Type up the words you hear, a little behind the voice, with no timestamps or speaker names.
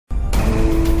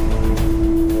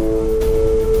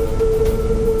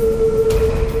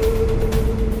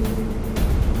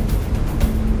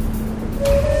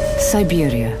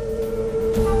Siberia.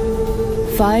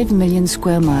 5 million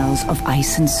square miles of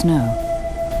ice and snow.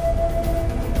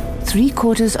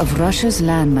 3/4 of Russia's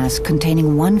landmass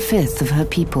containing 1/5 of her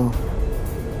people.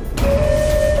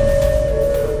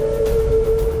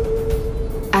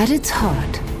 At its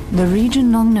heart, the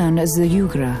region long known as the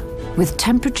Yugra, with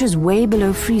temperatures way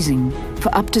below freezing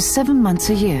for up to 7 months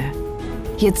a year.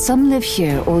 Yet some live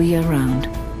here all year round,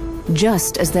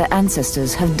 just as their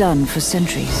ancestors have done for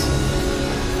centuries.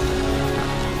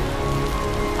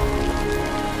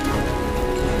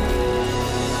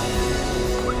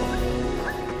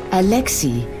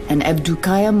 Alexei and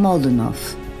Evdokaya Moldanov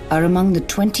are among the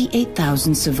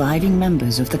 28,000 surviving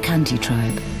members of the Khanty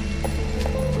tribe.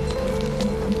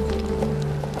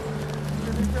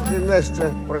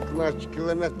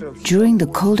 During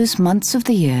the coldest months of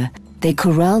the year, they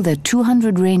corral their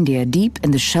 200 reindeer deep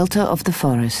in the shelter of the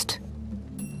forest.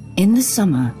 In the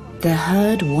summer, their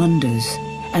herd wanders,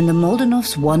 and the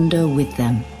Moldanovs wander with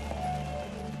them.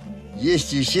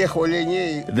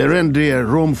 The reindeer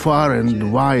roam far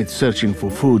and wide searching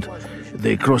for food.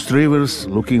 They cross rivers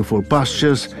looking for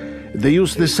pastures. They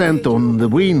use the scent on the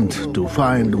wind to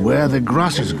find where the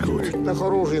grass is good.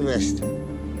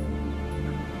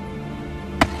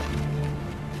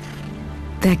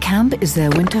 Their camp is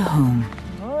their winter home.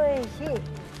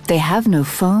 They have no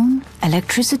phone,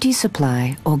 electricity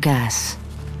supply, or gas.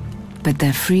 But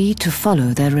they're free to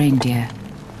follow their reindeer.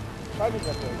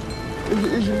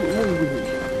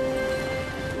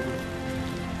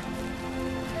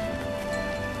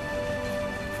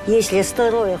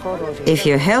 If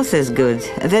your health is good,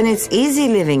 then it's easy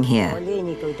living here.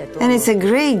 And it's a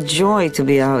great joy to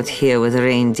be out here with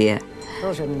reindeer.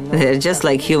 They're just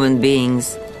like human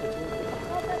beings.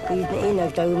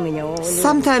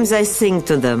 Sometimes I sing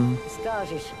to them.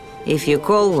 If you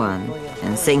call one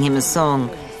and sing him a song,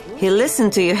 he'll listen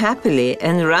to you happily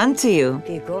and run to you.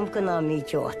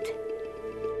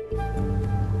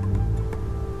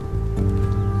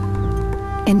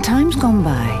 In times gone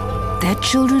by, their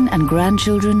children and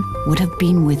grandchildren would have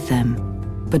been with them.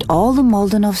 But all the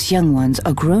Moldanovs' young ones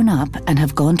are grown up and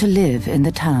have gone to live in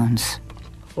the towns.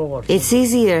 It's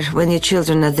easier when your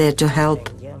children are there to help.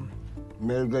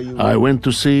 I went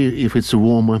to see if it's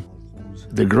warmer.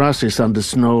 The grass is under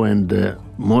snow and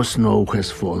more snow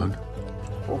has fallen.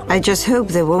 I just hope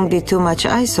there won't be too much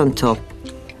ice on top.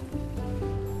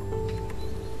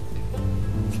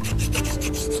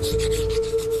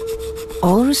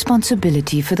 All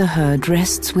responsibility for the herd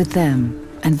rests with them,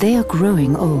 and they are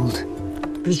growing old.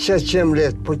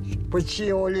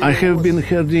 I have been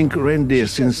herding reindeer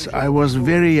since I was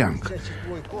very young.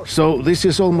 So this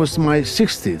is almost my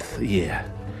 60th year.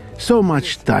 So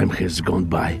much time has gone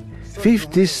by.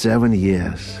 57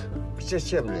 years.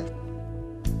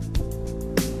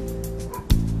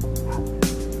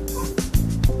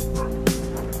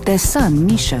 Their son,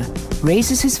 Misha,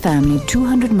 raises his family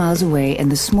 200 miles away in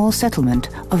the small settlement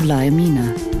of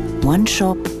Lyamina. One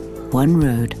shop, one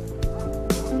road.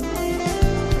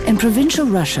 In provincial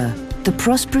Russia, the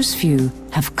prosperous few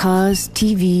have cars,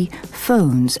 TV,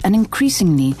 phones, and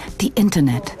increasingly the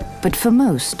internet. But for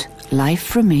most,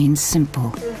 life remains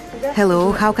simple.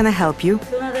 Hello, how can I help you?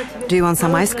 Do you want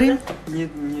some ice cream?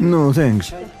 No,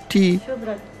 thanks. Tea.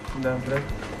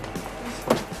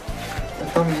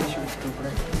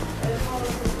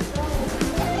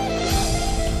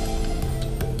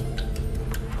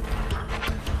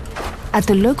 At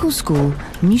the local school,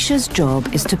 Misha's job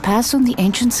is to pass on the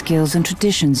ancient skills and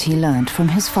traditions he learned from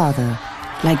his father,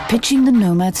 like pitching the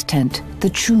nomad's tent, the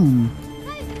chum.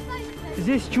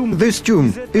 This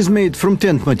chum is made from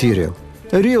tent material.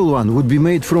 A real one would be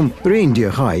made from reindeer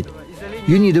hide.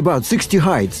 You need about 60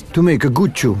 hides to make a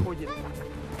good chum.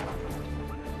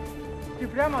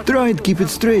 Try and keep it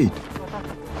straight.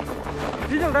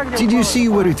 Did you see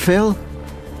where it fell?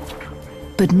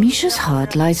 But Misha's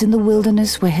heart lies in the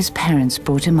wilderness where his parents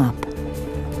brought him up.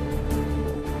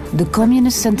 The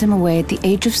communists sent him away at the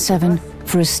age of 7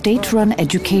 for a state-run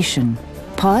education,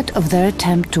 part of their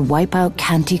attempt to wipe out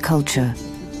Khanty culture.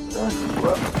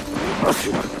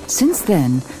 Since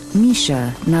then,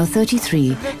 Misha, now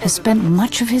 33, has spent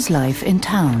much of his life in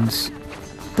towns.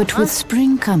 But with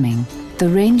spring coming, the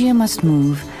reindeer must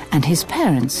move and his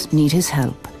parents need his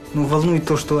help.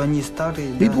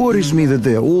 It worries me that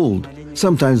they're old.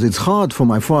 Sometimes it's hard for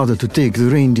my father to take the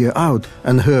reindeer out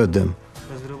and herd them.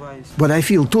 But I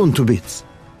feel torn to bits,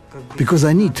 because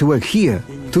I need to work here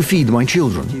to feed my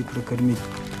children.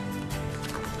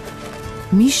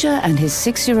 Misha and his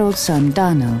 6-year-old son,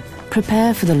 Daniel,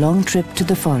 prepare for the long trip to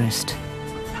the forest.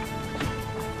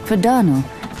 For Daniel,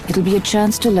 it'll be a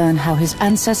chance to learn how his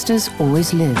ancestors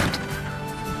always lived.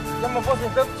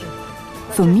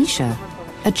 For Misha,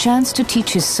 a chance to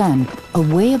teach his son a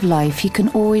way of life he can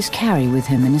always carry with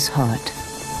him in his heart.